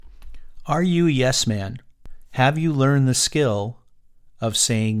Are you a yes man? Have you learned the skill of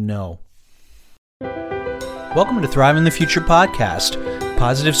saying no? Welcome to Thrive in the Future podcast.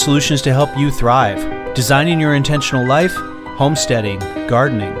 Positive solutions to help you thrive. Designing your intentional life, homesteading,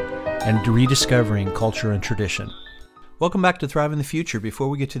 gardening, and rediscovering culture and tradition. Welcome back to Thrive in the Future. Before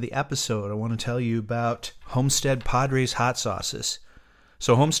we get to the episode, I want to tell you about Homestead Padres hot sauces.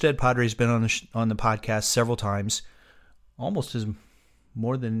 So Homestead Padres been on the podcast several times, almost as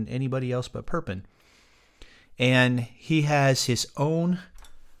more than anybody else but Perpin. And he has his own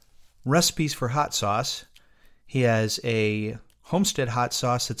recipes for hot sauce. He has a Homestead hot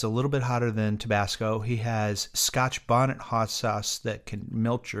sauce that's a little bit hotter than Tabasco. He has Scotch Bonnet hot sauce that can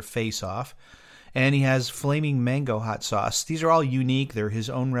melt your face off. And he has Flaming Mango hot sauce. These are all unique. They're his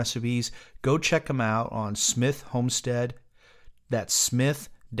own recipes. Go check them out on Smith Homestead. That's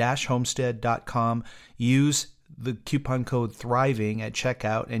smith-homestead.com. Use the coupon code THRIVING at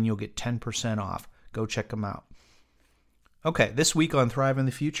checkout and you'll get 10% off. Go check them out. Okay, this week on Thrive in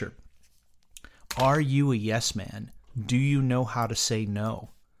the Future. Are you a yes man? Do you know how to say no?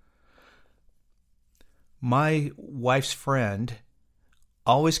 My wife's friend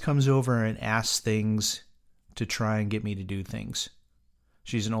always comes over and asks things to try and get me to do things.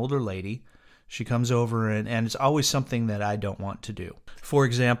 She's an older lady. She comes over and it's always something that I don't want to do. For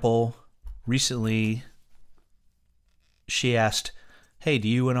example, recently she asked, "Hey, do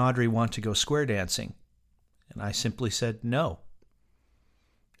you and Audrey want to go square dancing?" And I simply said no.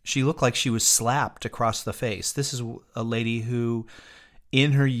 She looked like she was slapped across the face. This is a lady who,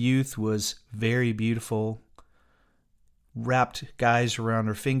 in her youth, was very beautiful, wrapped guys around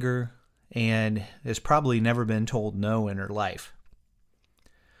her finger, and has probably never been told no in her life.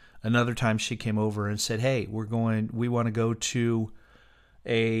 Another time she came over and said, "Hey, we want to go to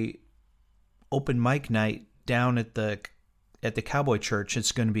a open mic night down at the Cowboy Church.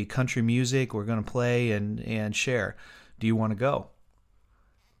 It's going to be country music. We're going to play and share. Do you want to go?"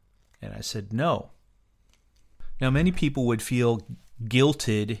 And I said no. Now, many people would feel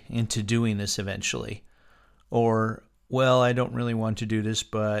guilted into doing this eventually. Or, well, I don't really want to do this,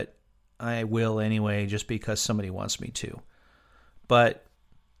 but I will anyway just because somebody wants me to. But,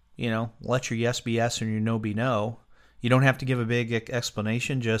 let your yes be yes and your no be no. You don't have to give a big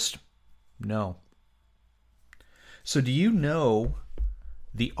explanation, just no. So do you know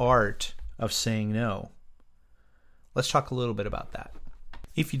the art of saying no? Let's talk a little bit about that.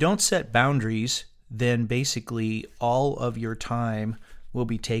 If you don't set boundaries, then basically all of your time will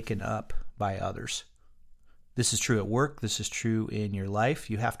be taken up by others. This is true at work. This is true in your life.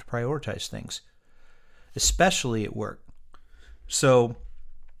 You have to prioritize things, especially at work. So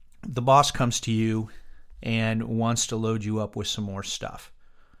the boss comes to you and wants to load you up with some more stuff.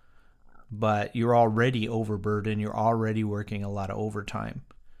 But you're already overburdened. You're already working a lot of overtime.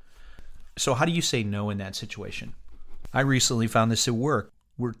 So how do you say no in that situation? I recently found this at work.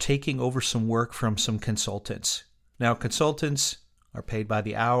 We're taking over some work from some consultants. Now, consultants are paid by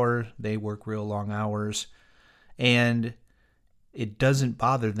the hour. They work real long hours. And it doesn't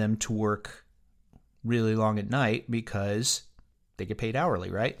bother them to work really long at night because they get paid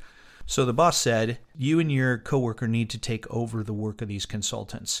hourly, right? So the boss said, you and your coworker need to take over the work of these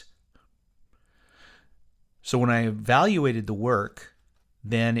consultants. So when I evaluated the work,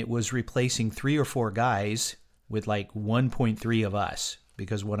 then it was replacing 3 or 4 guys with like 1.3 of us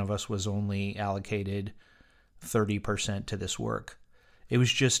because one of us was only allocated 30% to this work. It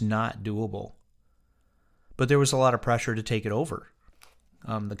was just not doable. But there was a lot of pressure to take it over.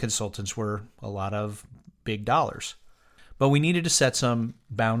 The consultants were a lot of big dollars. But we needed to set some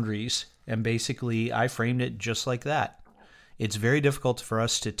boundaries, and basically I framed it just like that. It's very difficult for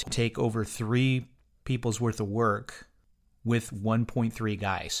us to take over 3 people's worth of work with 1.3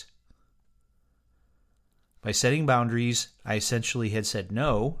 guys. By setting boundaries, I essentially had said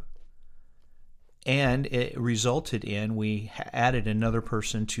no, and it resulted in we added another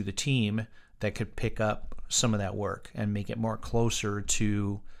person to the team that could pick up some of that work and make it more closer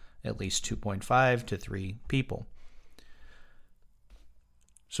to at least 2.5 to 3 people.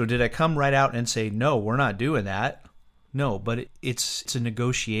 So did I come right out and say, no, we're not doing that? No, but it's a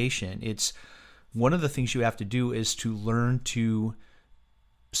negotiation. It's one of the things you have to do is to learn to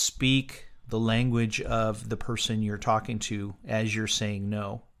speak the language of the person you're talking to as you're saying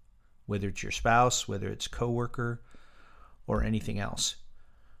no, whether it's your spouse, whether it's coworker, or anything else.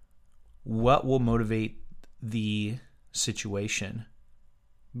 What will motivate the situation?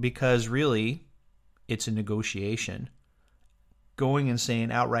 Because really, it's a negotiation. Going and saying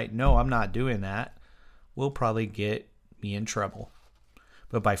outright, no, I'm not doing that, will probably get me in trouble.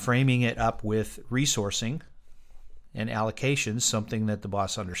 But by framing it up with resourcing and allocations, something that the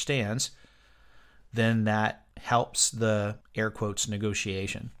boss understands, then that helps the air quotes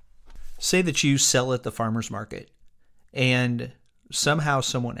negotiation. Say that you sell at the farmer's market and somehow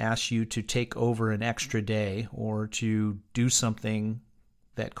someone asks you to take over an extra day or to do something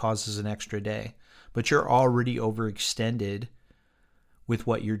that causes an extra day, but you're already overextended with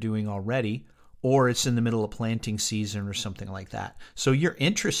what you're doing already, or it's in the middle of planting season or something like that. So you're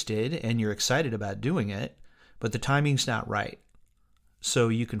interested and you're excited about doing it, but the timing's not right. So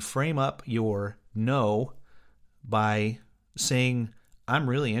you can frame up your no by saying, I'm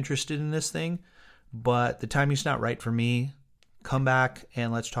really interested in this thing, but the timing's not right for me. Come back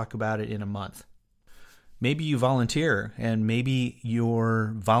and let's talk about it in a month. Maybe you volunteer and maybe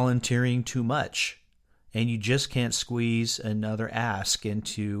you're volunteering too much and you just can't squeeze another ask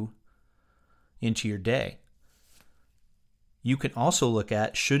into your day. You can also look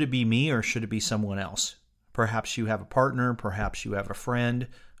at, should it be me or should it be someone else? Perhaps you have a partner, perhaps you have a friend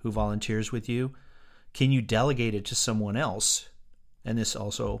who volunteers with you. Can you delegate it to someone else? And this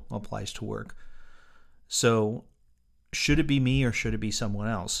also applies to work. So, should it be me or should it be someone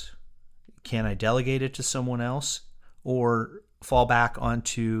else? Can I delegate it to someone else? Or fall back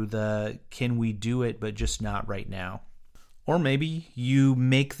onto the, can we do it, but just not right now? Or maybe you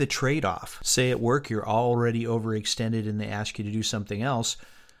make the trade-off. Say at work you're already overextended and they ask you to do something else.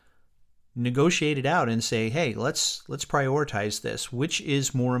 Negotiate it out and say, hey, let's prioritize this. Which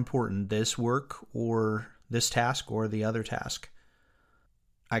is more important, this work or this task or the other task?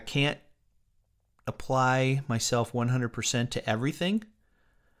 I can't apply myself 100% to everything,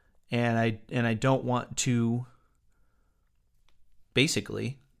 and I don't want to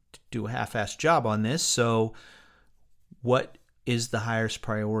basically do a half-assed job on this. So what is the highest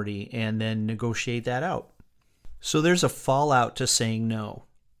priority? And then negotiate that out. So there's a fallout to saying no.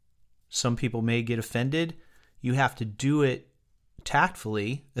 Some people may get offended. You have to do it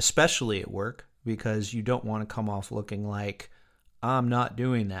tactfully, especially at work, because you don't want to come off looking like, I'm not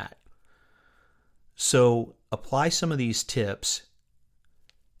doing that. So apply some of these tips.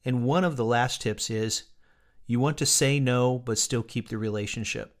 And one of the last tips is you want to say no, but still keep the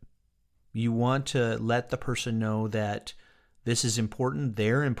relationship. You want to let the person know that this is important,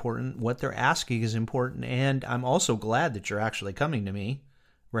 they're important, what they're asking is important, and I'm also glad that you're actually coming to me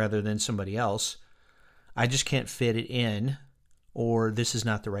rather than somebody else. I just can't fit it in, or this is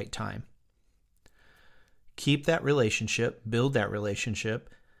not the right time. Keep that relationship, build that relationship,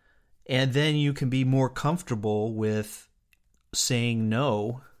 and then you can be more comfortable with saying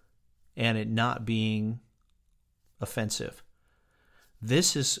no and it not being offensive.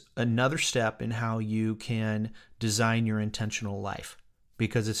 This is another step in how you can design your intentional life,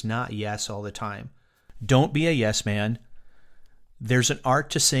 because it's not yes all the time. Don't be a yes man. There's an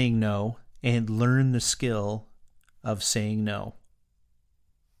art to saying no, and learn the skill of saying no.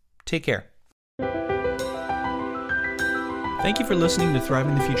 Take care. Thank you for listening to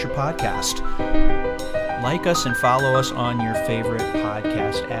Thriving the Future podcast. Like us and follow us on your favorite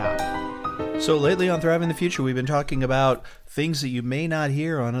podcast app. So lately on Thriving the Future, we've been talking about things that you may not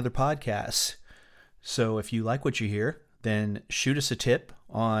hear on other podcasts. So if you like what you hear, then shoot us a tip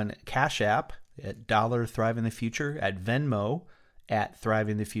on Cash App at $ThrivingTheFuture, at Venmo at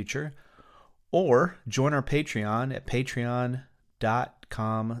Thriving the Future, or join our Patreon at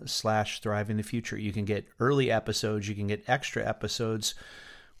patreon.com/thrivingthefuture. You can get early episodes, you can get extra episodes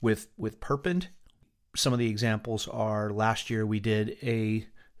with Perpend. Some of the examples are, last year we did a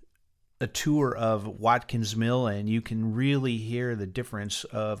tour of Watkins Mill, and you can really hear the difference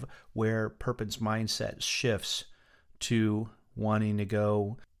of where Perpend's mindset shifts to wanting to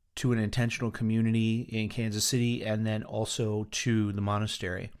go to an intentional community in Kansas City and then also to the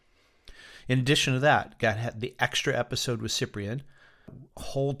monastery. In addition to that, got the extra episode with Cyprian, a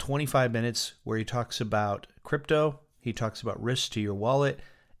whole 25 minutes where he talks about crypto, he talks about risks to your wallet,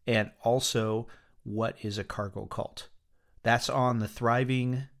 and also what is a cargo cult. That's on the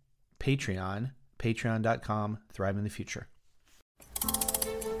Thriving Patreon, patreon.com, Thriving the Future.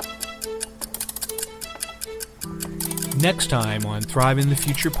 Next time on Thriving the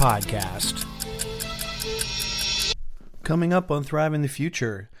Future podcast. Coming up on Thriving the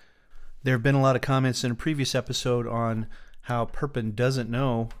Future, there have been a lot of comments in a previous episode on how Perpend doesn't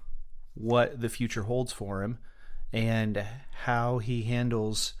know what the future holds for him and how he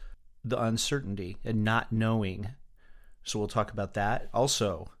handles the uncertainty and not knowing. So we'll talk about that.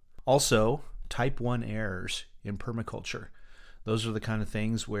 Also, type 1 errors in permaculture. Those are the kind of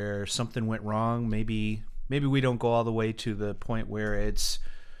things where something went wrong. Maybe we don't go all the way to the point where it's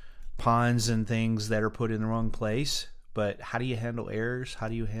ponds and things that are put in the wrong place, but how do you handle errors? How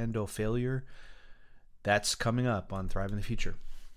do you handle failure? That's coming up on Thrive in the Future.